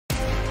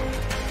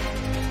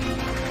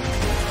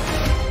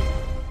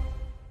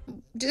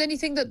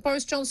anything that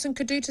Boris Johnson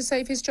could do to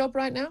save his job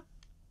right now?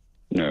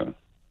 No.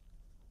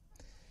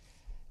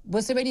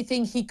 Was there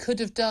anything he could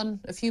have done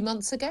a few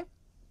months ago?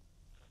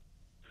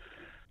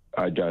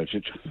 I doubt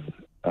it.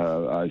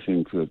 I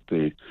think that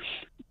the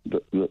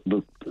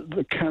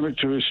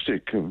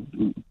characteristic of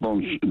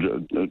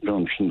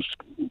Johnson's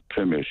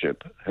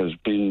premiership has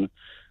been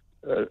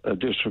a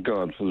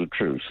disregard for the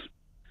truth.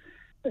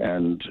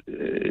 And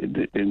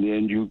in the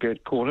end, you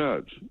get caught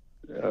out.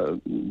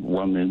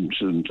 One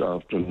incident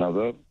after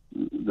another,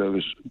 there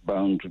is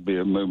bound to be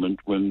a moment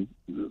when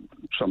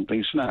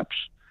something snaps.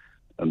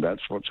 And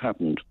that's what's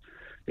happened.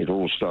 It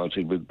all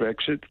started with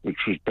Brexit, which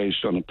was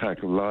based on a pack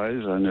of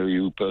lies. I know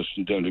you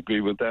personally don't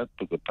agree with that,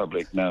 but the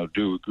public now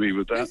do agree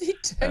with that. No, they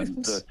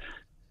don't.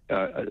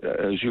 And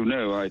as you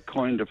know, I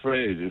coined a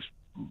phrase, if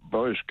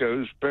Boris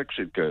goes,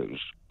 Brexit goes.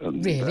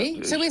 And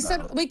really? So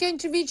we're going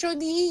to rejoin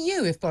the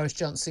EU if Boris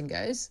Johnson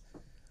goes?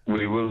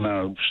 We will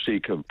now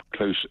seek a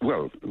close...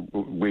 Well,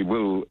 we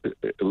will...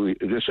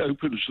 this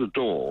opens the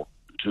door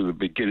to the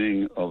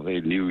beginning of a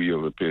new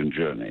European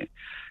journey.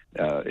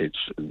 It's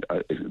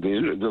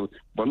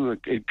one of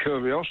the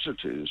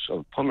curiosities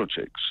of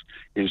politics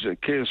is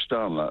that Keir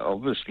Starmer,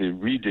 obviously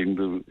reading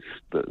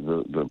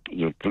the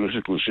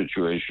political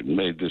situation,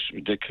 made this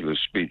ridiculous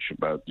speech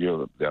about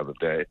Europe the other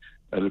day.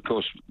 And of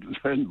course,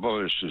 then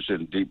Boris is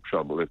in deep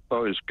trouble. If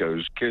Boris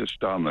goes, Keir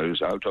Starmer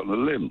is out on a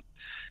limb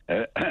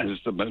as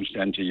the most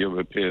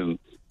anti-European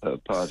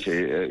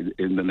party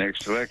in the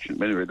next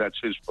election. Anyway, that's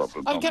his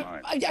problem, not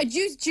mine.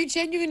 Do you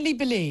genuinely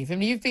believe? I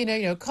mean, you've been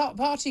a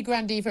party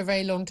grandee for a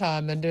very long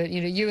time, and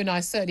you and I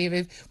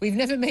certainly we've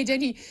never made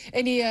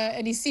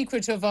any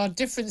secret of our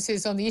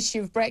differences on the issue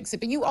of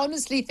Brexit. But you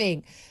honestly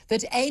think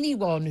that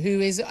anyone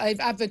who is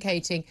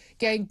advocating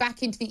going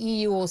back into the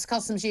EU or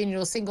customs union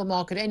or single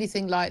market,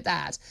 anything like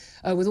that,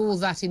 with all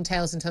that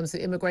entails in terms of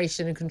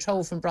immigration and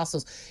control from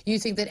Brussels, you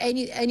think that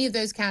any of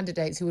those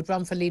candidates who would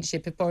run for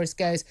leadership if Boris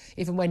goes,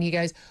 if and when he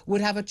goes,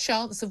 would have a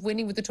chance of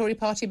winning with the Tory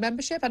party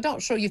membership? I'm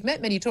not sure you've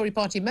met many Tory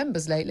party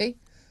members lately.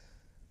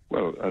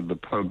 Well, the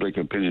public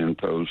opinion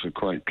polls are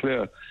quite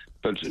clear,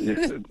 but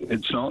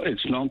it's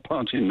not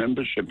party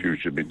membership you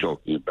should be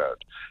talking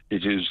about.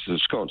 It is the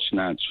Scots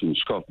Nats in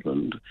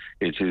Scotland.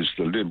 It is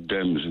the Lib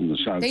Dems in the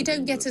south. They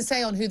don't get a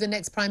say on who the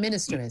next Prime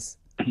Minister is.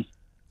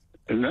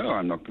 No,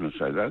 I'm not going to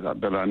say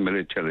that, but I'm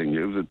merely telling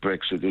you that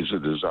Brexit is a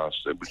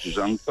disaster which is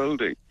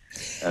unfolding.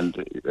 And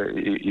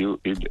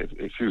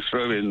if you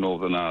throw in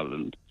Northern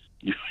Ireland,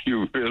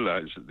 you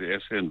realise that the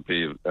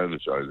SNP,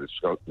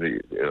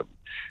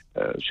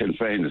 Sinn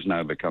Féin has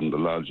now become the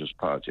largest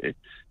party,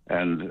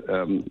 and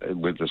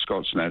with the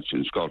Scots Nats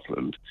in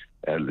Scotland,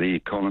 and the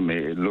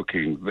economy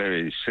looking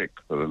very sick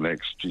for the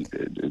next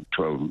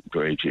 12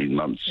 to 18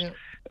 months,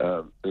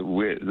 the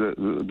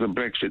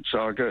Brexit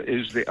saga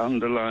is the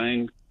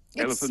underlying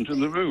elephant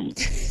in the room.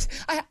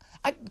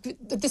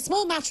 The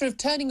small matter of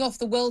turning off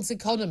the world's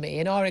economy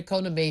and our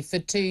economy for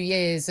 2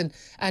 years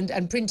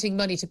and printing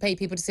money to pay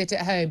people to sit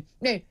at home,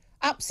 no,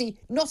 absolutely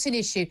not an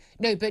issue.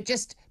 No, but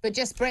just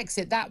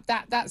Brexit,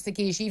 that's the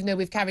key issue, even though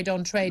we've carried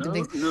on trade and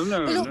things.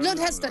 Lord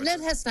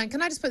Heseltine,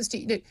 can I just put this to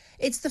you? No,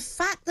 it's the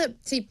fact that,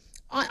 see,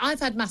 I've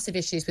had massive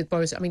issues with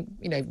Boris. I mean,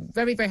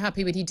 very, very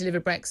happy when he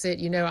delivered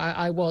Brexit.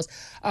 I was.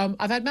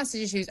 I've had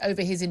massive issues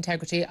over his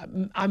integrity.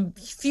 I'm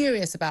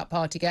furious about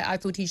Partygate. I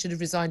thought he should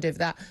have resigned over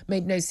that.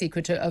 Made no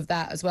secret of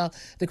that as well.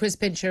 The Chris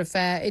Pincher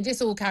affair, it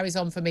just all carries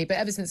on for me. But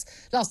ever since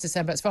last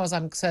December, as far as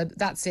I'm concerned,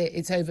 that's it.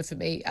 It's over for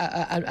me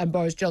and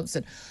Boris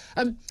Johnson.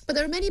 But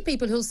there are many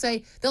people who'll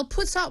say they'll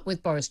put up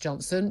with Boris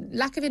Johnson,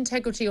 lack of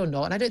integrity or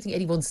not, and I don't think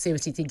anyone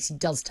seriously thinks he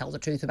does tell the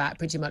truth about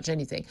pretty much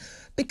anything,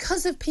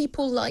 because of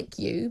people like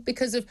you,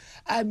 because of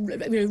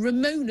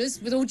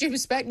Ramonas, with all due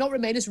respect, not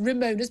Remainers,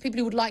 Ramonas, people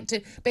who would like to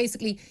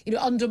basically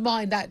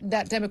undermine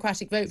that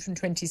democratic vote from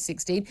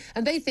 2016.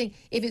 And they think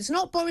if it's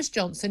not Boris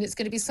Johnson, it's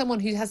going to be someone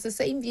who has the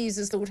same views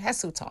as Lord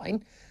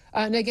Heseltine,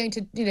 and they're going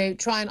to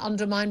try and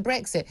undermine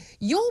Brexit.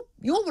 You're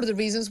one of the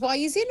reasons why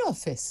he's in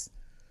office.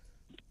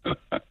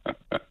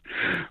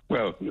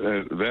 Well,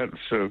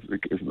 that's a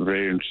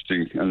very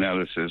interesting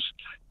analysis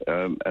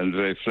and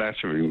very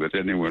flattering that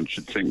anyone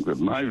should think that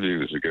my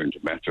views are going to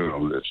matter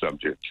on this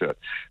subject.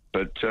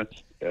 But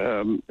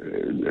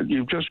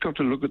you've just got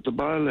to look at the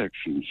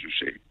by-elections, you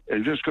see.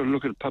 You've just got to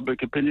look at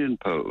public opinion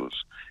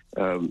polls.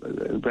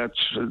 That's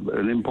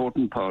an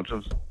important part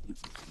of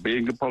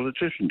being a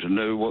politician, to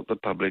know what the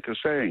public are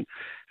saying.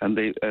 And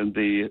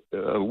the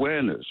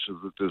awareness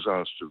of the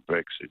disaster of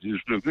Brexit is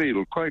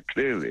revealed quite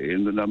clearly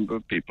in the number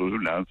of people who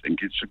now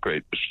think it's a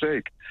great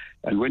mistake.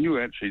 And when you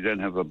actually then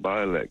have a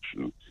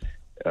by-election,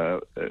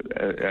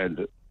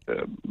 and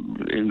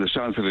in the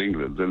south of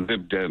England, the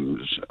Lib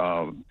Dems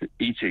are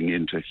eating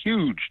into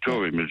huge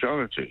Tory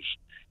majorities,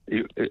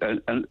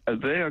 and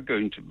they are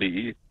going to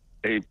be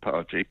a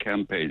party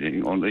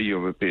campaigning on a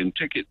European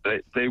ticket.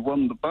 They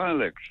won the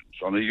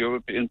by-elections on a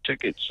European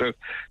ticket. So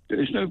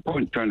there's no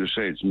point trying to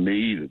say it's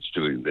me that's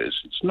doing this.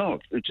 It's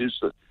not. It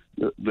is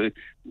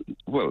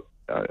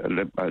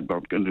I'm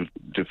not going to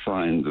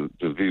define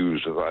the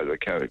views of either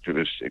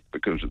characteristic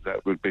because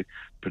that would be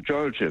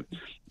pejorative.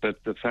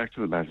 But the fact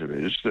of the matter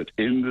is that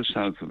in the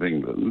south of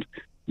England,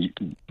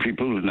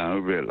 people now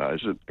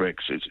realise that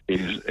Brexit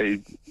is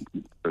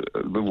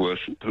the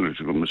worst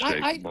political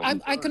mistake.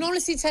 I can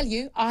honestly tell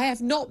you, I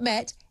have not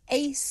met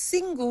a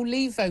single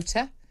Leave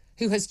voter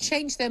who has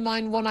changed their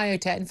mind one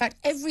iota. In fact,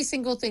 every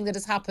single thing that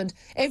has happened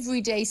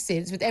every day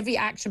since, with every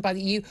action by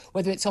the EU,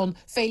 whether it's on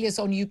failures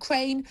on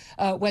Ukraine,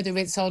 whether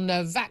it's on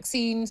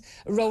vaccines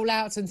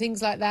rollouts and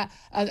things like that,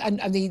 and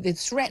the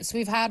threats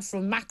we've had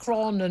from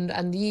Macron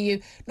and the EU,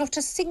 not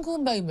a single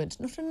moment,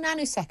 not a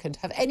nanosecond,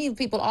 have any of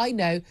the people I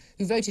know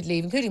who voted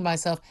Leave, including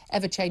myself,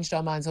 ever changed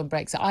our minds on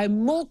Brexit. I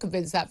am more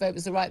convinced that vote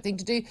was the right thing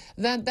to do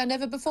than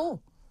ever before.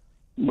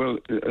 Well,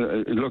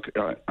 look,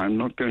 I'm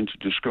not going to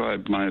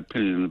describe my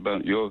opinion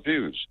about your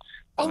views.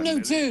 Oh, no,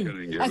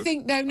 do. I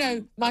think,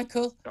 no,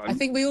 Michael, I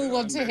think we all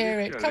want to hear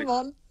it. Come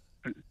on.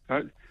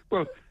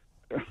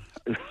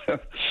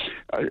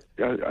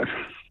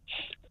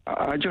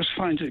 I just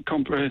find it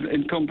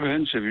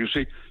incomprehensive. You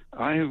see,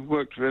 I have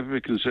worked for every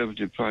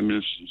Conservative Prime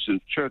Minister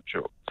since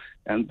Churchill,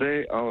 and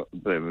they're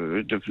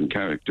very different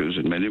characters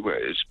in many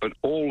ways, but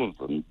all of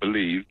them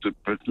believed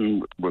that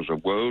Britain was a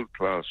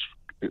world-class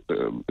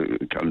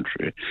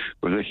country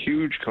with a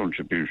huge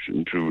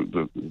contribution to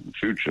the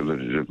future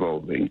that is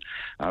evolving.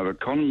 Our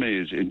economy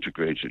is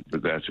integrated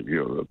with that of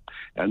Europe,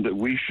 and that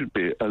we should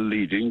be a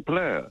leading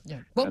player. Yeah.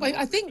 Well,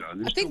 I think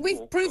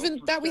we've proven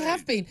that we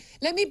have been.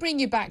 Let me bring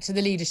you back to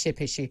the leadership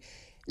issue.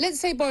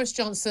 Let's say Boris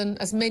Johnson,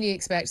 as many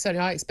expect,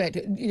 certainly I expect,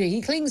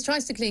 he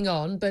tries to cling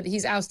on, but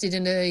he's ousted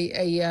in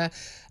a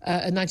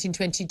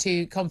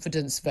 1922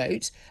 confidence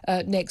vote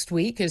next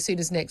week, as soon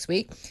as next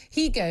week.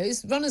 He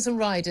goes, runners and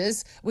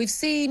riders. We've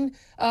seen,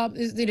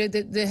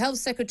 the Health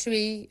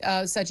Secretary,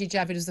 Sajid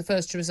Javid, was the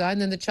first to resign,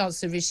 then the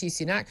Chancellor, Rishi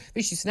Sunak.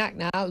 Rishi Sunak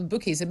now, the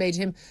bookies have made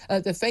him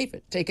the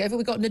favourite to take over.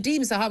 We've got Nadhim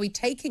Zahawi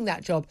taking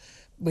that job.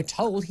 We're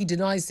told he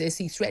denies this.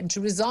 He threatened to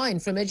resign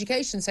from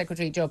Education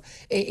Secretary job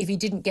if he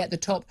didn't get the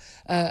top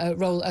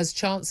role as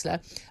Chancellor.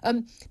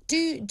 As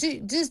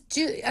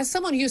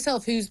someone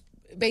yourself who's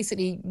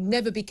basically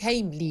never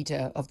became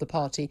leader of the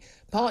party,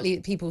 partly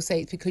people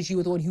say it's because you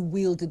were the one who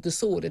wielded the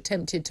sword,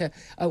 attempted to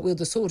wield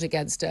the sword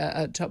against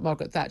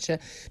Margaret Thatcher.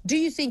 Do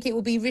you think it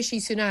will be Rishi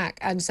Sunak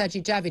and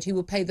Sajid Javid who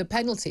will pay the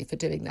penalty for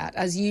doing that,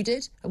 as you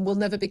did, and will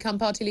never become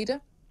party leader?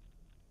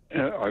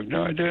 I've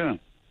no idea.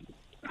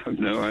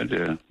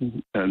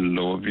 And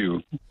nor have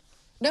you.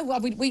 No, well,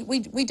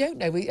 we don't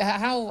know.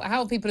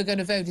 How people are going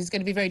to vote is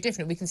going to be very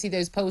different. We can see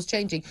those polls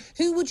changing.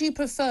 Who would you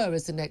prefer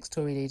as the next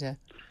Tory leader?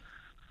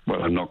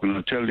 Well, I'm not going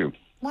to tell you.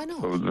 Why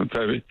not?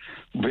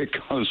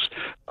 Because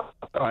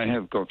I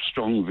have got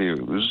strong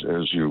views,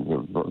 as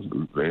you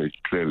very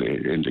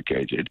clearly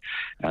indicated,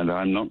 and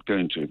I'm not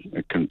going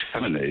to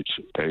contaminate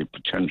a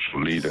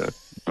potential leader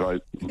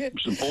by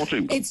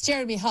supporting them. It's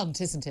Jeremy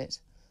Hunt, isn't it?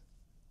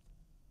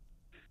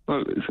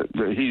 Well,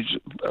 he's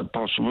a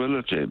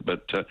possibility,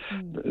 but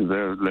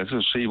let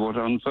us see what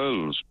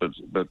unfolds.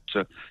 But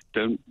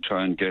don't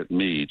try and get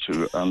me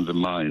to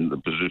undermine the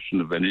position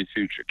of any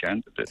future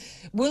candidate.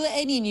 Will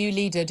any new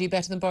leader do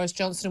better than Boris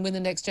Johnson and win the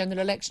next general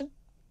election?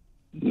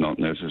 Not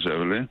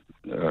necessarily.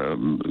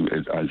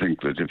 I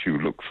think that if you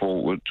look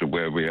forward to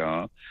where we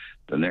are,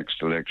 the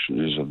next election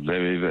is a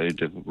very, very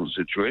difficult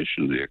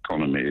situation. The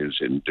economy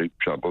is in deep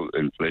trouble.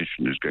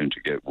 Inflation is going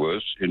to get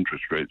worse.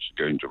 Interest rates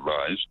are going to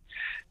rise.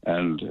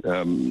 And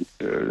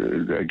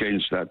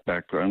against that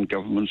background,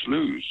 governments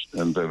lose.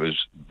 And there is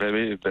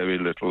very, very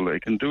little they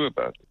can do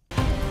about it.